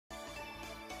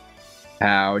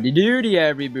Howdy doody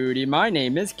everybody, my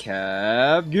name is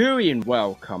Catgirls and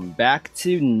welcome back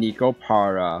to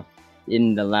Nekopara.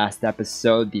 In the last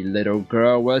episode, the little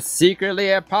girl was secretly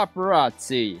a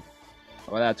paparazzi.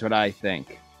 Well, that's what I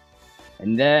think.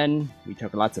 And then we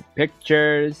took lots of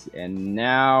pictures and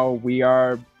now we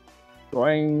are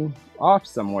going off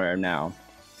somewhere now.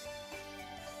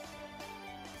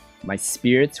 My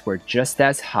spirits were just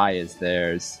as high as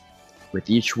theirs, with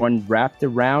each one wrapped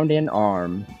around an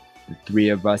arm. The three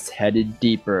of us headed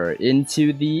deeper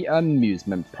into the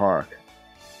amusement park.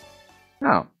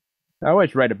 Oh, I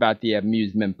was right about the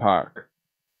amusement park.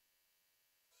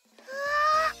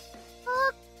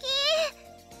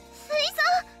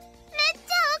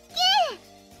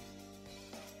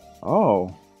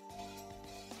 Oh.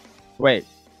 Wait,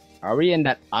 are we in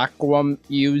that aqua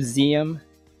museum?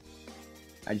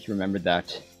 I just remembered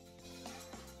that.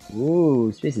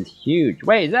 Ooh, space is huge.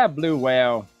 Wait, is that a blue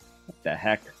whale? What the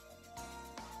heck?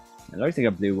 It looks like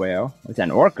a blue whale. It's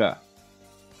an orca.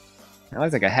 It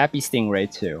looks like a happy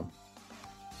stingray too.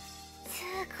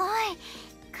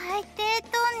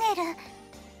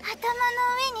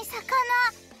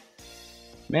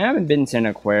 Man, I haven't been to an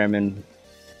aquarium in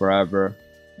forever.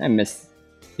 I miss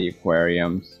the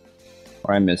aquariums.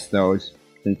 Or I miss those,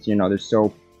 since, you know, they're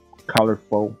so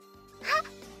colorful.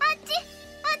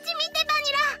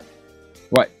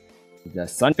 What? It's a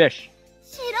sunfish.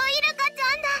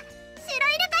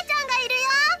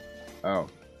 Oh,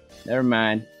 never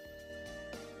mind.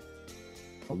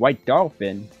 A white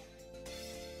dolphin?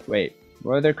 Wait,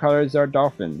 what other colors are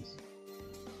dolphins?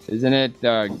 Isn't it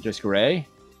just gray?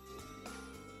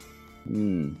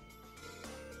 Is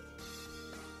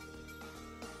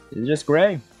it just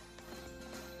gray?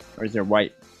 Or is there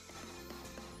white?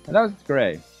 I thought it was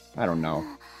gray. I don't know.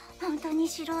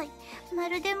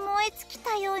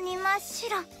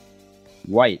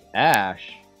 White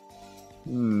ash?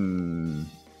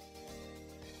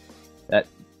 That...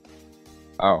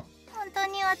 Oh.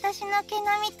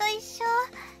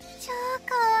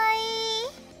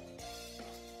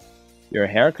 Your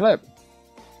hair clip?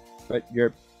 But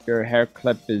your hair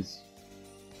clip is...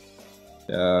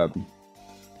 Oh,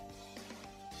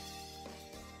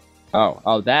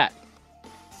 that.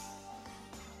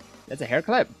 That's a hair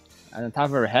clip. On the top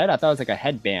of her head? I thought it was like a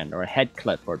headband or a head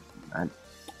clip or... I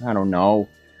don't know.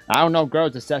 I don't know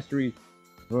girls' accessories.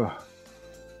 Ugh.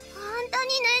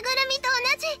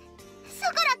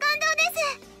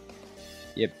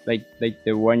 Yep, like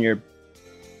the one you're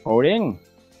holding?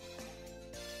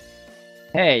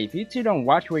 Hey, if you two don't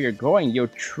watch where you're going, you'll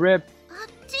trip.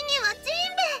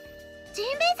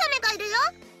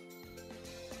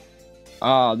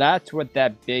 Oh, that's what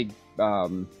that big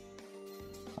whale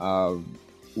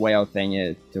thing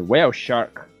is. The whale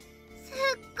shark.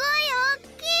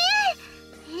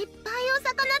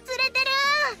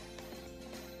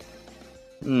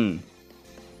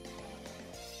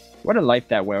 What a life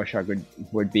that whale shark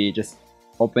would be. Just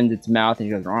opens its mouth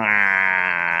and goes,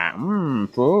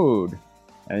 food.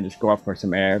 And then just go up for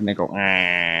some air and they go,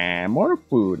 more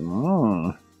food.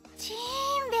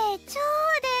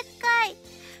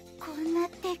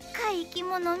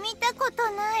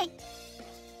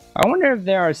 I wonder if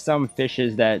there are some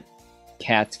fishes that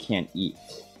cats can't eat.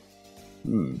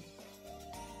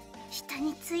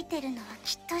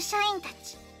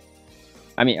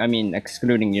 I mean,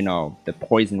 excluding, you know, the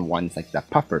poison ones like the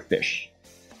puffer fish.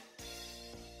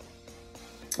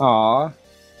 Aww.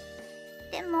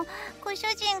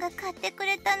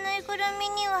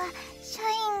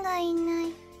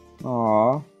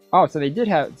 Aww. Oh, so they do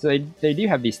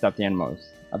have these stuffed animals.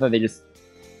 I thought they just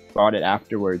bought it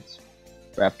afterwards,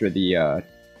 or after the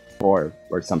tour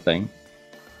or something.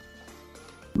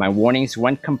 My warnings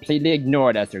went completely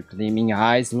ignored as their gleaming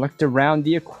eyes looked around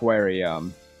the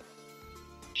aquarium.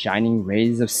 Shining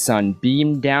rays of sun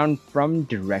beamed down from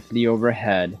directly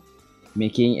overhead,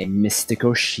 making a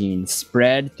mystical sheen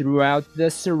spread throughout the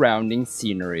surrounding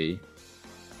scenery.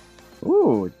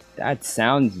 Ooh, that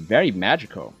sounds very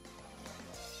magical.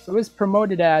 It was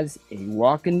promoted as a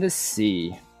walk in the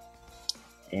sea.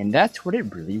 And that's what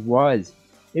it really was.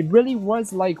 It really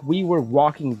was like we were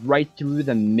walking right through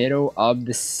the middle of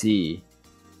the sea.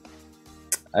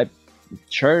 It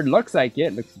sure looks like it.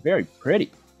 It looks very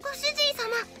pretty.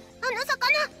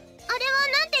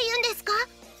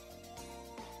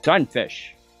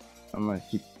 Sunfish. I'm gonna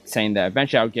keep saying that.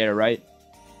 Eventually I'll get it right.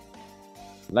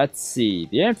 Let's see.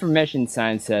 The information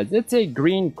sign says it's a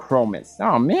green chromis.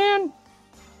 Oh man.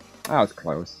 That was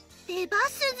close.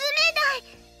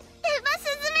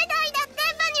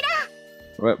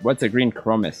 What's a green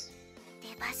chromis?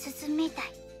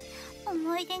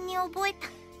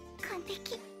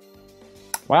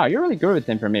 Wow, you're really good with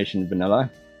information, Vanilla.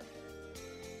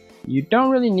 You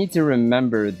don't really need to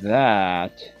remember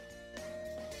that,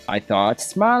 I thought,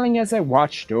 smiling as I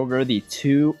watched over the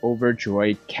two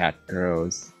overjoyed cat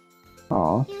girls.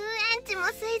 Aww.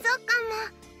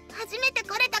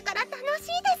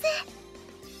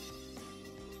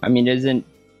 I mean, isn't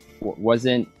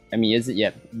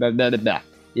yet,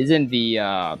 isn't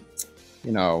the,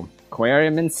 you know,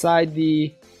 aquarium inside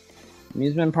the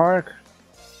amusement park?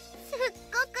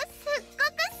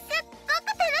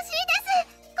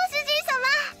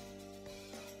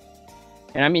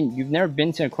 And I mean, you've never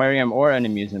been to an aquarium or an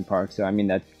amusement park, so I mean,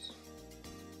 that's...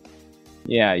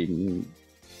 Yeah,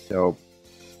 so...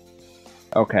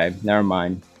 Okay, never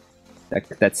mind.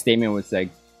 That statement was like...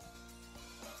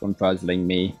 confuzzling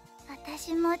me.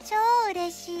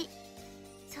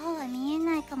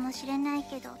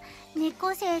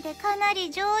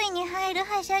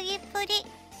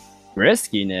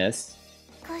 Riskiness?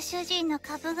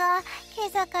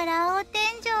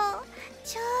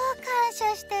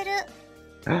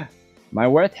 My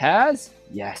worth has?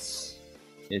 Yes.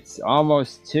 It's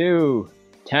almost to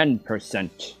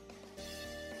 10%.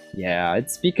 Yeah,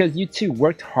 it's because you two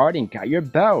worked hard and got your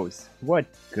bows. What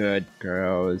good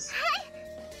girls.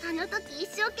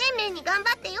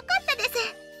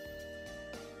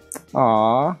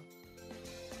 Aww.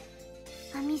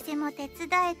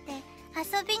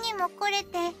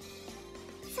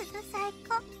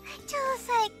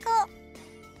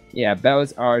 Yeah,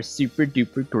 bells are super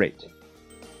duper great.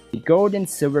 The gold and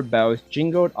silver bells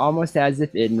jingled almost as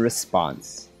if in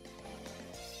response.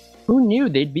 Who knew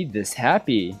they'd be this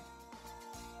happy?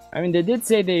 I mean, they did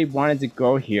say they wanted to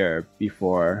go here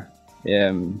before.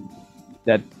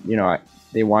 That, you know,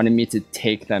 they wanted me to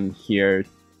take them here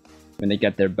when they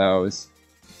get their bows.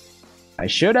 I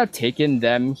should have taken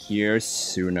them here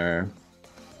sooner.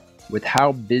 With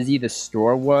how busy the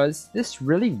store was, this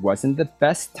really wasn't the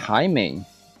best timing.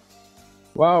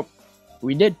 Well,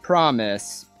 we did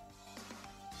promise,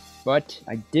 but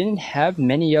I didn't have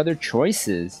many other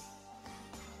choices.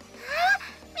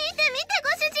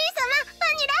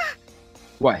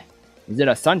 What? Is it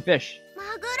a sunfish?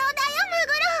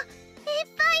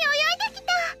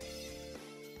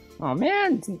 Oh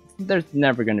man, there's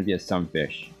never gonna be a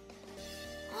sunfish.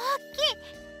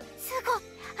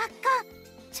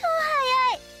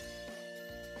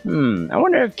 I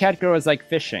wonder if Catgirl is like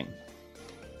fishing.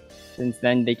 Since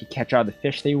then they could catch all the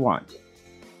fish they want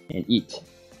and eat.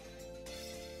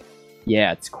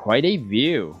 Yeah, it's quite a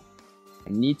view.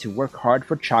 I need to work hard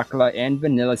for Chocola and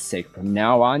Vanilla's sake from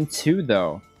now on too,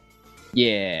 though.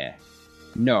 Yeah.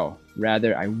 No,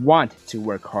 rather I want to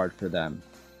work hard for them.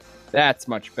 That's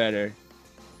much better.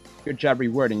 Good job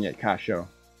rewording it, Kashou.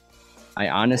 I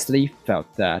honestly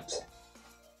felt that.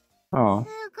 Oh.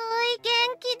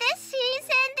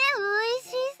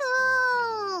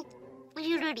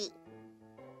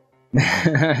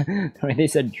 The way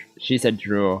she said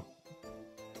drool.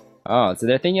 Oh, so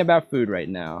they're thinking about food right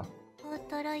now.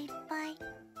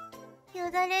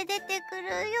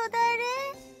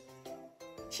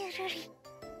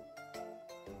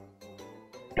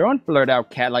 Don't blurt out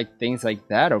cat-like things like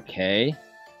that, okay?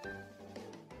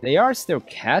 They are still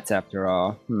cats after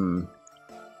all.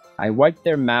 I wiped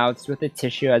their mouths with a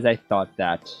tissue as I thought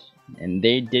that, and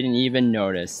they didn't even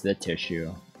notice the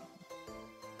tissue.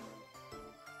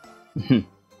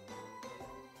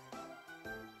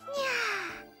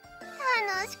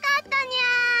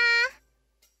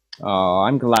 Oh,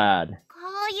 I'm glad.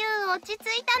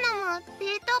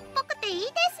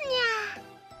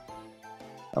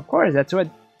 Of course, that's what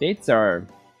dates are.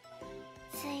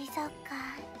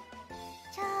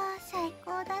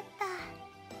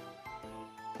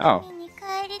 Oh.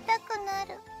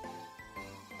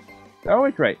 Oh,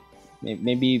 it's right.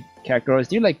 Maybe cat girls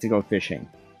do like to go fishing.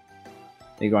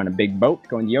 They go on a big boat,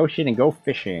 go in the ocean, and go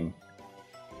fishing.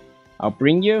 I'll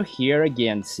bring you here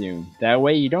again soon. That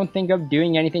way you don't think of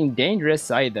doing anything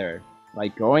dangerous either,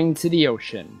 like going to the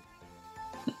ocean.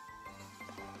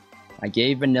 I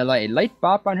gave Vanilla a light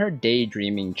bop on her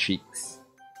daydreaming cheeks.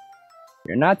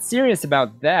 You're not serious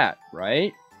about that,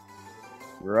 right?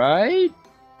 Right?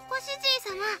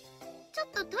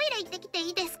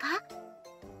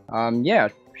 Yeah,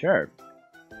 sure.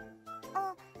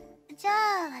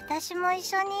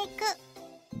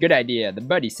 Good idea, the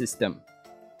buddy system.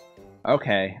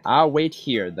 Okay, I'll wait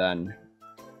here then.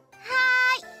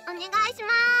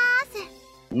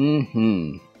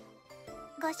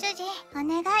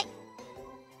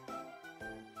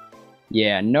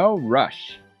 Yeah, no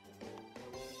rush.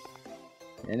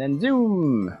 And then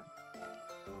zoom!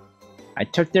 I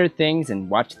took their things and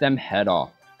watched them head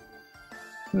off.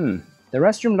 The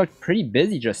restroom looked pretty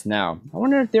busy just now. I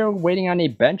wonder if they were waiting on a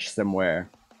bench somewhere.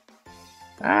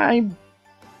 I'm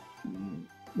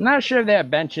not sure if they have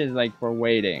benches, like, for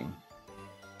waiting.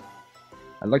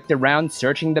 I looked around,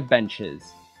 searching the benches.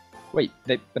 Wait,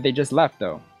 but they just left,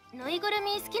 though.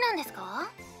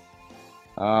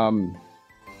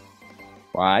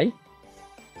 Why?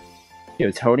 She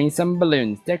was holding some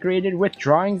balloons decorated with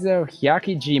drawings of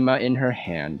Hyakijima in her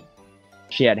hand.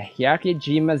 She had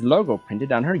Hyakijima's logo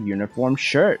printed on her uniform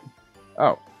shirt.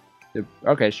 Oh,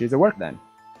 okay, she's at work then.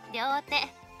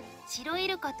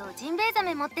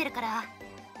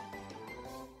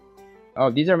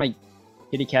 Oh, these are my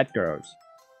kitty cat girls.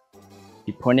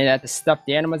 She pointed at the stuffed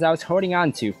animals I was holding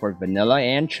on to for Vanilla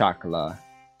and Chocola.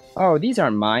 Oh, these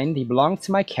aren't mine. They belong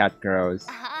to my cat girls.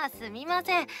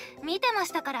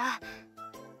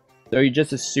 So you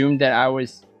just assumed that I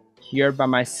was here by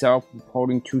myself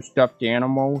holding two stuffed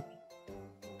animals?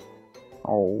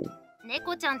 Oh.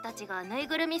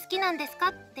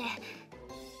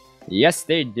 Yes,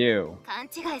 they do.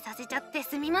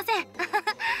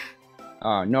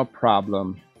 Oh, no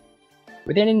problem.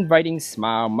 With an inviting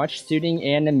smile, much suiting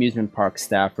an amusement park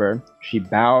staffer, she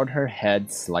bowed her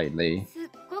head slightly.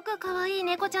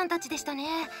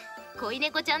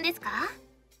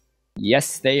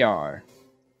 Yes, they are.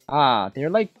 Ah, they're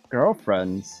like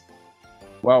girlfriends.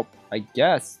 Well, I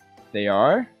guess they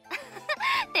are.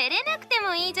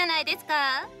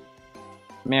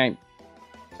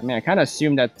 I mean, I kind of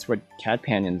assume that's what cat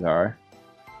companions are.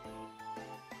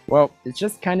 Well, it's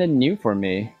just kind of new for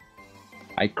me.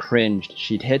 I cringed.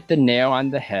 She'd hit the nail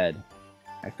on the head.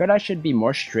 I felt I should be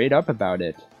more straight up about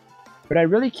it. But I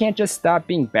really can't just stop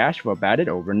being bashful about it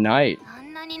overnight.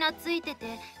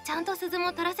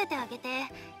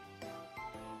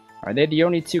 Are they the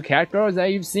only two cat girls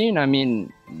that you've seen? I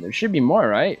mean, there should be more,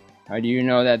 right? How do you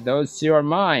know that those two are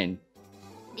mine?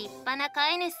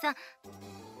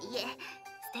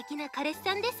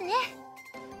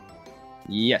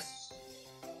 Yes.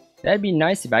 That'd be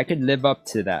nice if I could live up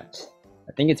to that.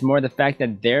 I think it's more the fact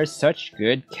that they're such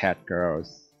good cat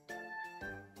girls.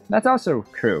 That's also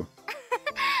true.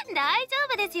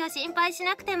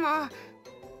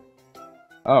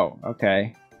 Oh,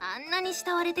 okay.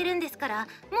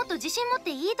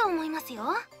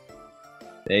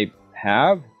 They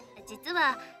have?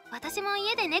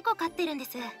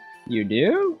 You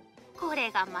do?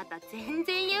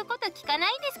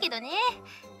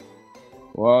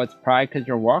 Well, it's probably because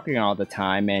you're walking all the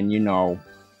time and, you know,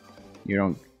 you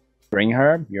don't bring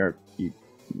her. You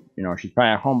know, she's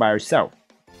probably at home by herself.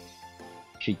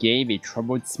 She gave a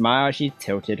troubled smile as she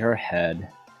tilted her head.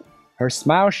 Her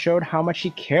smile showed how much she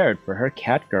cared for her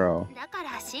cat girl.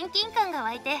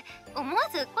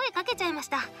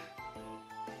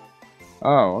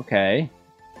 Oh, okay.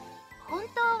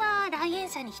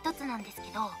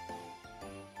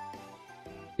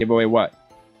 Give away what?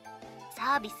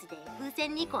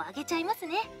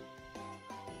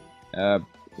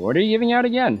 What are you giving out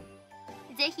again?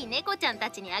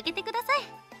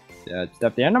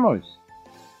 Stuffed animals.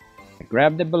 I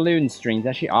grabbed the balloon strings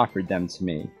as she offered them to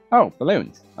me. Oh,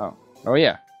 balloons. Oh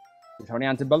yeah. She's holding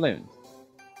on to balloons.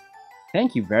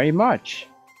 Thank you very much.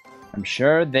 I'm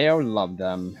sure they'll love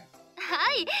them.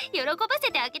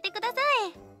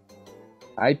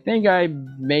 I think I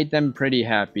made them pretty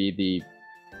happy the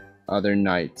other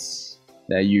nights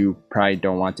that you probably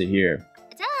don't want to hear.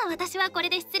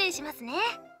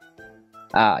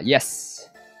 Ah, yes.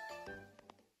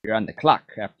 You're on the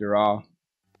clock, after all.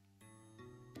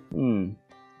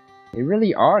 They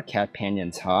really are cat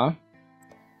companions, huh?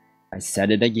 I said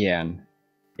it again.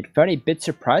 It felt a bit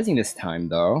surprising this time,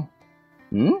 though.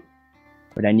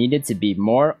 But I needed to be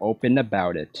more open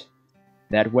about it.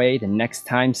 That way, the next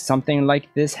time something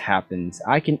like this happens,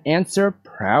 I can answer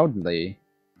proudly.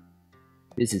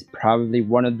 This is probably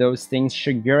one of those things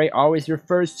Shigure always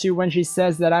refers to when she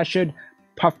says that I should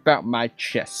puff out my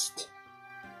chest.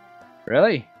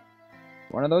 Really?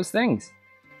 One of those things?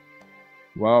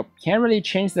 Well, can't really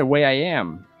change the way I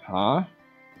am, huh?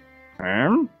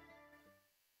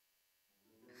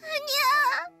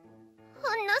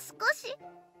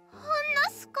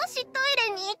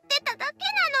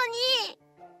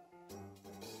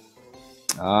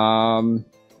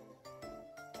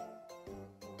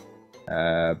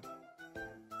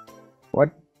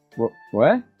 What?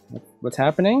 What's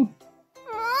happening?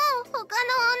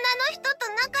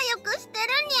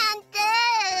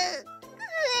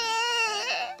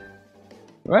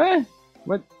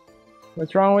 What?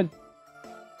 What's wrong with,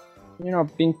 you know,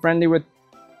 being friendly with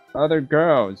other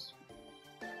girls?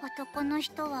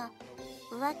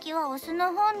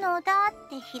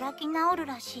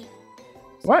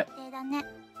 What?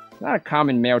 not a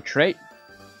common male trait.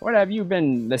 What have you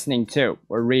been listening to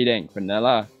or reading,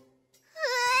 Vanilla?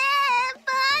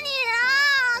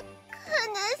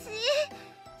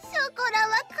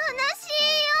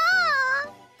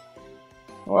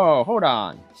 Whoa, hold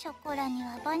on. ショコラに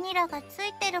はバニラがつ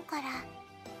いてるから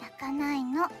泣かない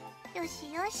の。よ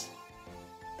しよし。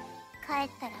帰っ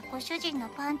たらご主人の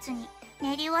パンツに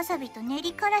練りわさびと練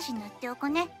りからし塗っておく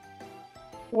ね。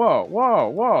Whoa, whoa,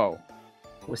 whoa.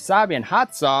 Wasabi and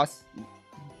hot sauce?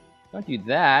 Don't do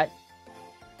that.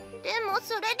 でも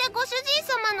それでご主人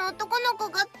様の男の子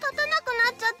が立たなく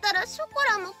なっちゃったらショコ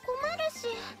ラも困るし。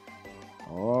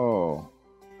Oh,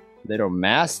 little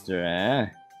master, eh?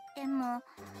 でも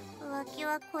浮気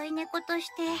は恋猫とし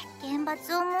て厳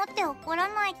罰を持って怒ら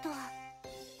ないと。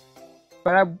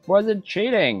But I wasn't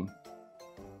cheating.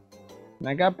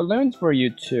 I got balloons for you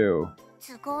too.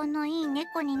 都合のいい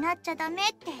猫になっちゃダメっ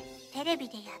てテレビ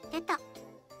でやってた。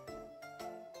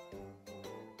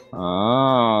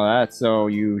Oh, that's so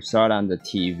you saw it on the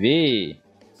TV.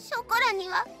 ショコラに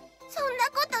はそんな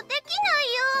ことできな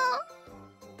いよ。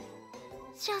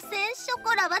所詮ショ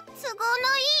コラは都合の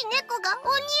いい猫がお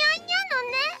似合いなの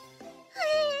ね。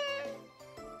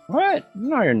What?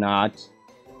 No, you're not.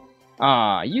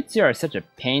 Ah, you two are such a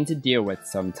pain to deal with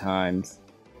sometimes.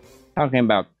 Talking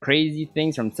about crazy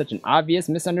things from such an obvious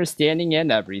misunderstanding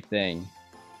and everything.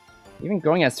 Even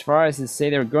going as far as to say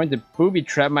they were going to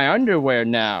booby-trap my underwear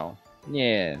now.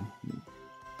 Yeah.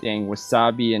 Dang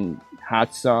wasabi and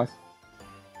hot sauce.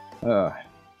 Ugh.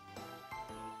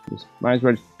 Just might as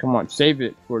well just, come on, save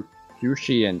it for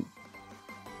sushi and,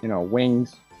 you know,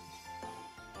 wings.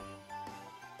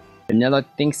 Vanilla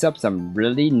thinks up some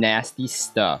really nasty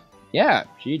stuff. Yeah,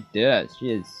 she does. She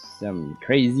has some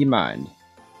crazy mind.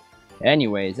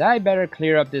 Anyways, I better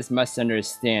clear up this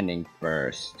misunderstanding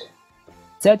first.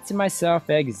 Said to myself,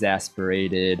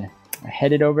 exasperated. I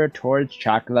headed over towards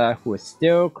Chocola, who was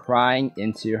still crying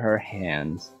into her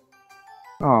hands.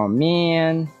 Oh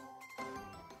man.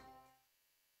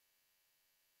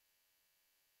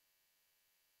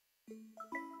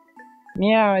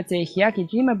 Meow, it's a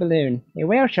Hyakijima balloon. A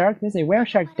whale shark. There's a whale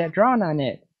shark drawn on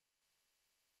it.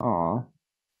 Aw.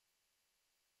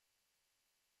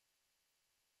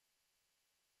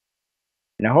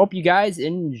 And I hope you guys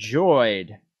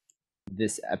enjoyed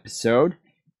this episode.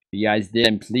 If you guys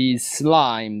did, please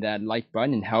slime that like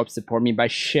button and help support me by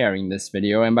sharing this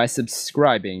video and by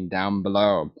subscribing down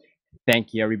below.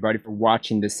 Thank you everybody for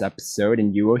watching this episode,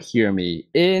 and you will hear me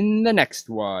in the next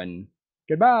one.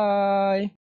 Goodbye!